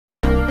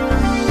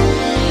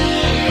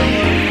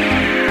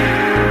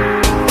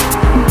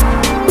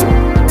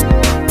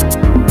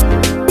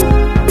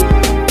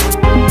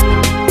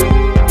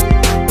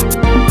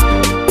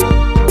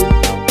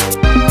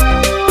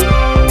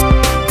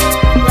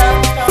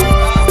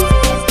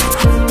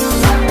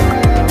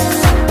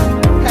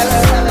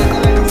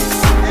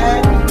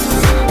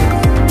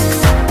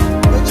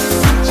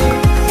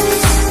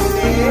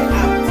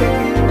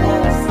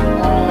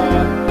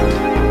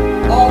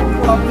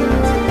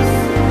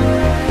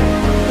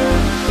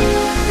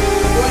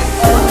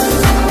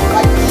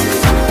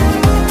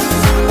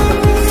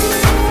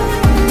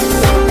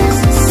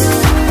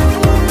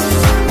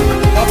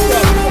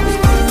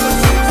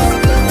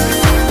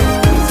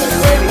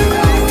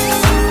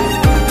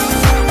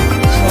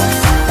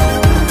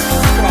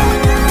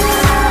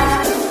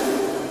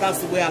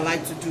that's the way I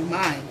like to do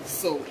mine.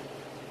 So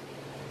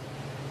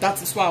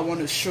that is what I want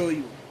to show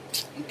you,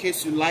 in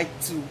case you like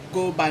to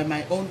go by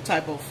my own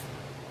type of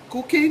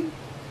cooking.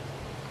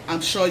 I'm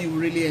sure you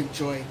really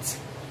enjoy it.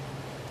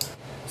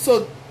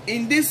 So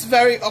in this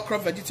very okra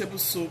vegetable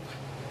soup,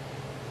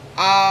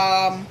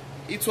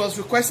 it was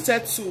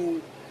requested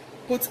to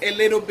put a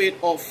little bit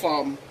of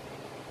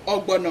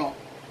OGBONNO.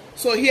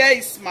 So here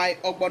is my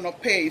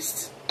OGBONNO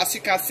paste. As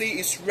you can see,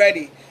 it's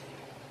ready.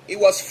 It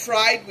was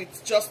fried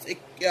with just a,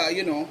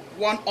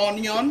 one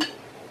onion.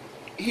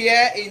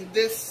 Here in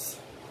this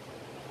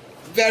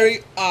very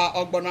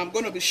OGBONNO, I'm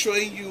going to be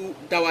showing you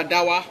dawa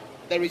dawa.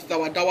 There is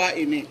dawa dawa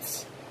in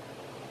it.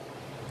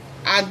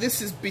 And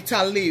this is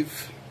bitter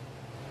leaf.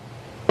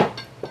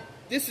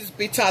 This is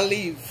bitter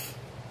leaf.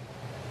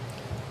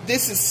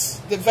 This is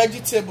the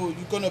vegetable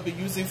you're going to be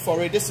using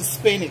for it. This is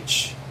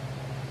spinach.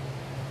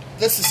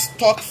 This is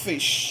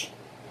stockfish.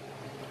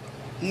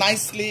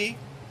 Nicely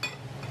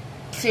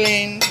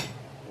cleaned.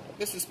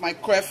 This is my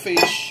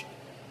crayfish.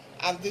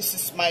 And this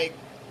is my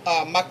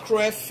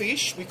mackerel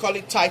fish. We call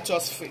it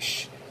Titus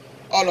fish.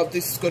 All of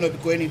this is going to be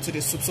going into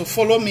the soup. So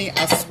follow me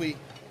as we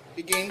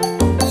begin to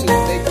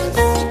make this.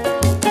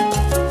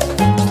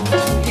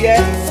 Here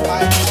is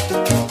my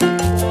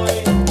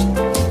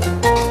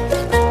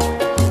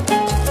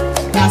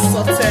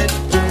assorted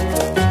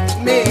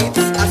meat.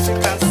 As you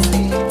can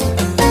see,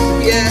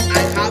 here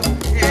I have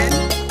hen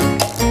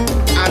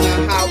and I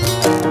have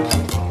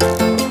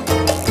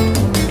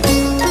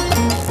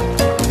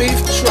beef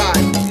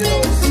tripe.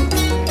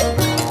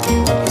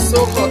 It's so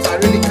hot, I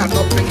really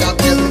cannot bring out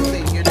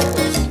everything,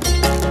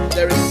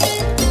 there is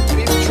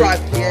beef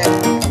tripe here,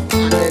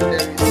 and then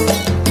there is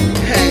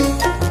hen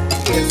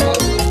here. So I'll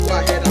just go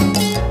ahead and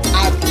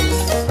add this.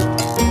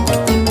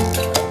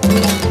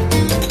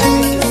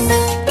 This is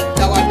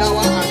dawa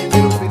dawa and a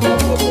little bit of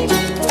OGBONNO.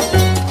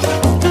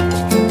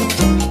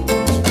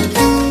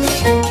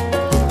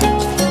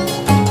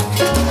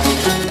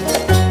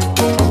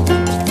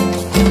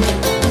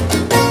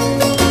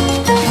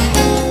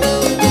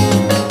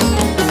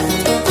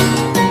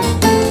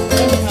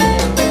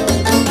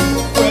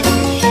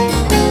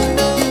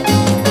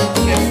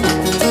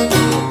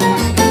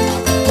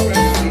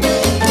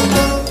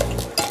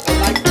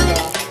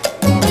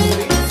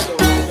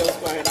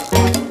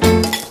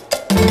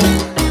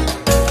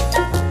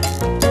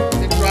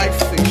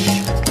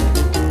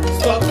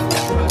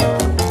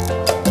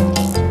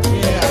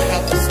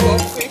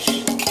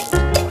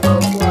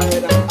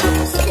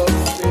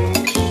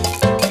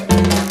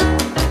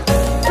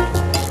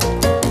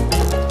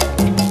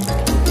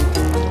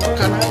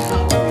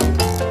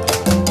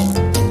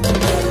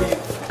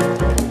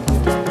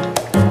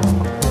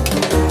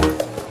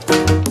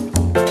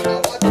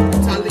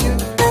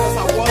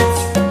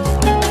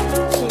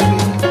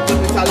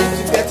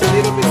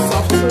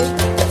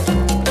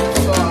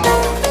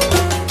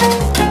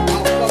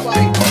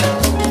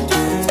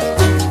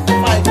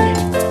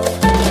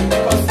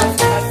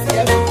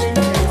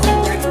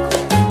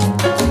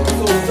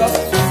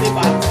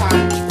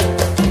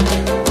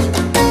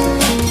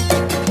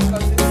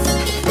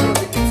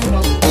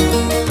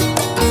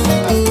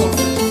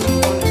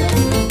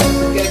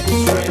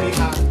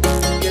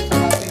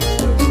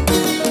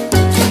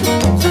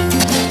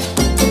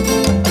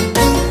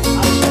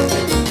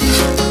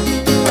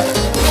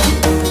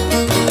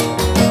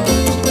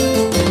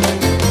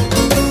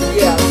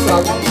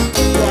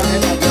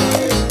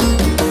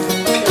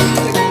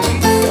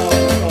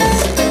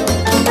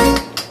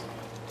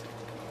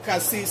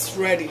 See, it's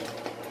ready,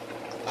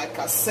 like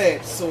I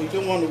said, so you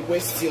don't want to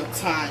waste your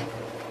time.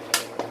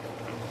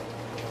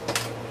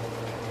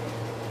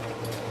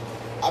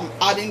 I'm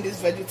adding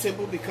this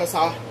vegetable because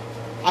I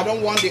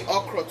don't want the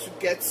okra to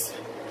get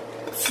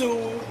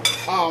too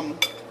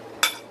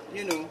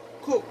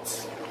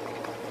cooked,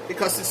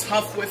 because it's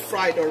halfway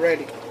fried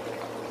already.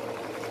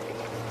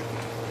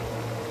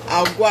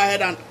 I'll go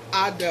ahead and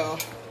add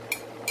the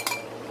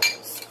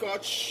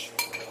Scotch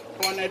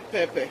bonnet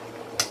pepper.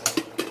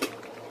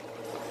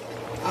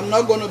 I'm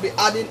not going to be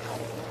adding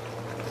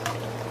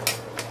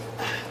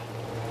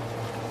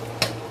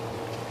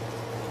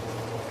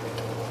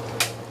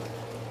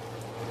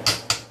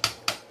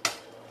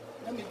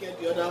let me get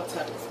the other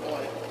type of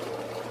oil.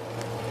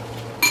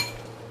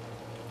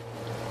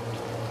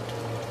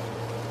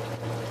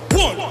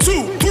 One,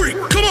 two, three,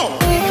 come on!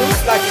 It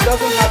looks like it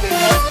doesn't have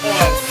enough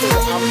oil, so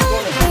I'm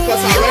going to,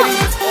 because I already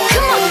used oil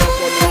and I'm just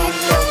going to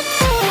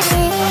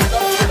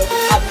be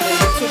adding a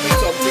little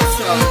bit of this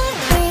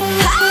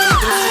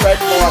red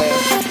oil.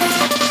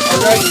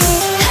 Already,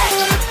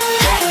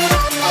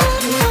 I've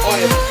used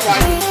oil to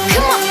fry it.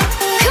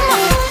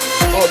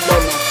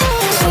 OGBONNO.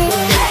 So I'm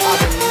going to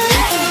add a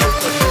little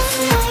bit of this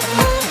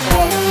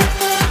oil,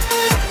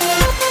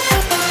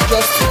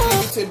 just to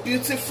give it a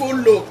beautiful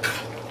look.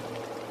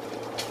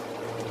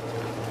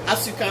 As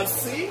you can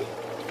see,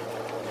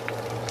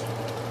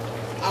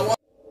 I want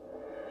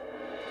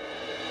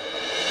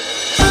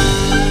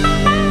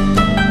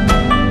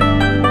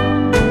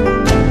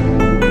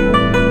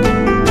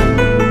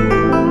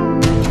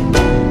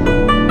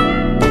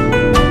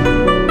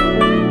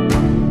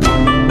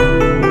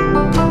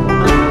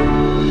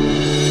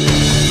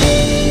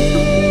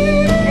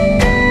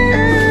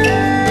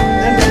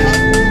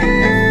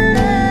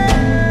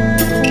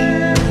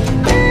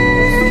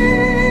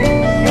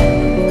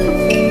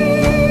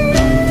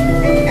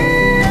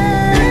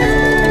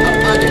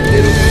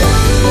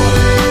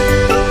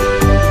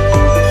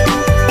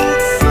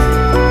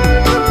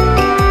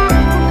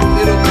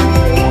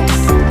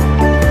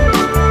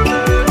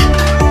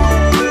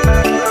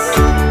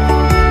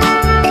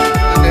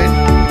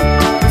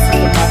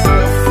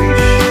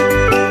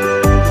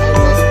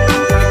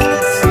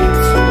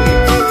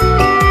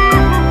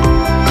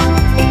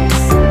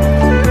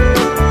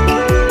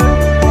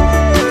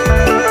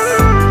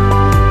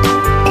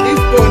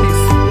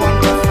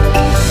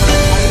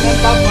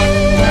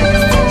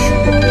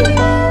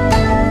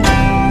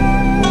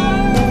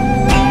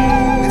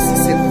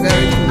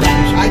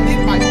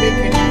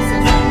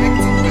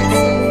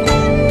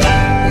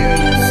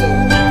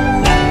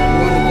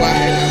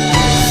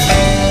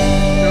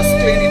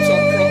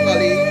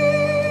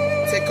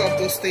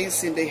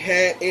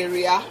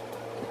here,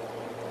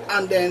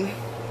 and then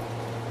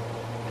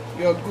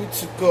you're good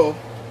to go.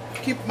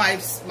 Keep my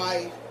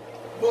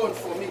bone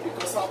for me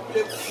because I'll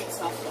play with it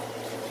after.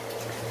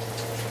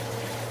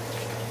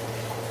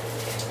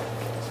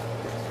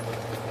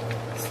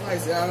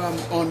 Slice the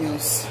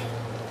onions.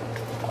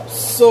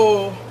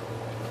 So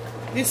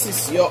this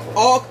is your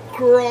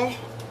okra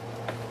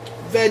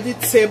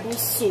vegetable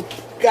soup,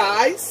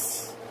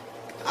 guys.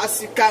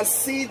 As you can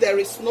see, there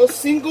is no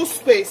single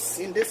space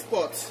in this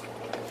pot.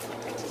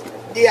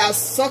 The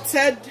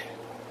assorted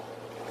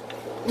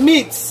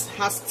meat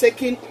has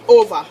taken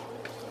over.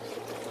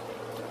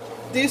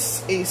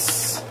 This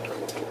is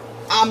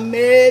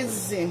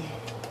amazing.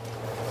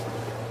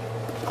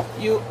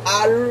 You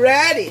are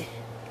ready.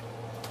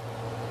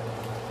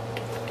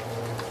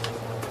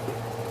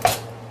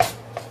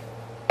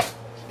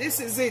 This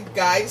is it,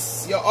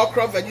 guys. Your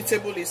okra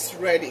vegetable is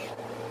ready.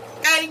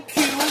 Thank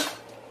you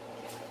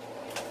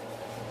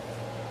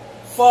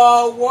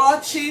for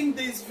watching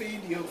this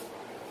video.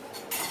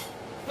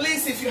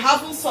 Please, if you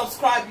haven't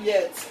subscribed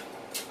yet,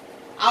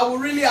 I would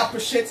really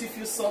appreciate if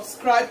you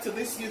subscribe to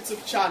this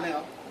YouTube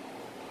channel.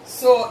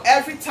 So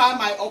every time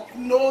I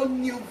upload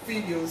new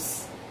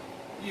videos,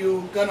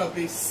 you're gonna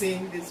be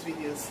seeing these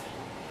videos.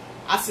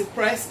 As you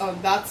press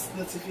on that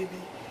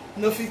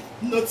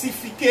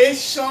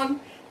notification,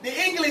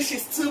 the English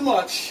is too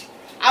much.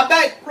 I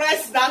beg,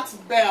 press that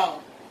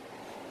bell.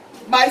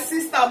 My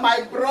sister,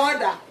 my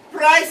brother,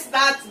 press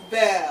that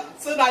bell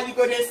so that you're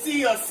gonna see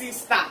your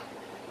sister.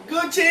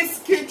 Gucci's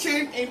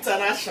Kitchen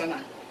International.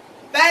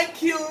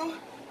 Thank you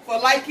for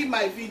liking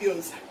my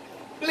videos.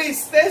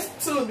 Please stay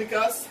tuned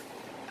because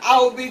I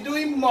will be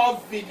doing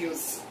more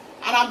videos.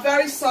 And I'm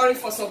very sorry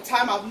for some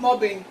time I've not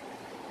been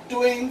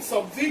doing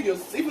some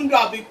videos, even though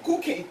I've been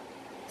cooking.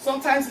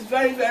 Sometimes it's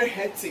very, very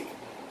hectic.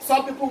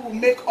 Some people will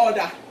make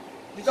order.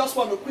 They just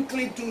want to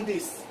quickly do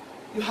this.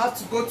 You have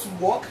to go to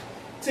work,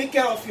 take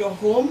care of your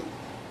home.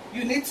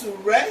 You need to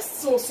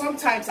rest. So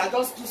sometimes I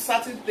just do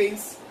certain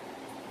things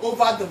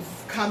over the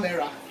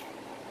camera,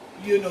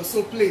 you know.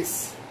 So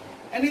please,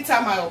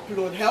 anytime I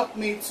upload, help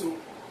me to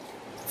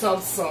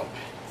thumbs up,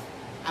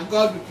 and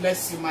God will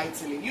bless you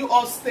mightily. You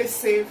all stay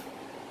safe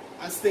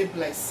and stay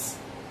blessed.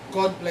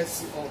 God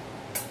bless you all.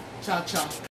 Ciao, ciao.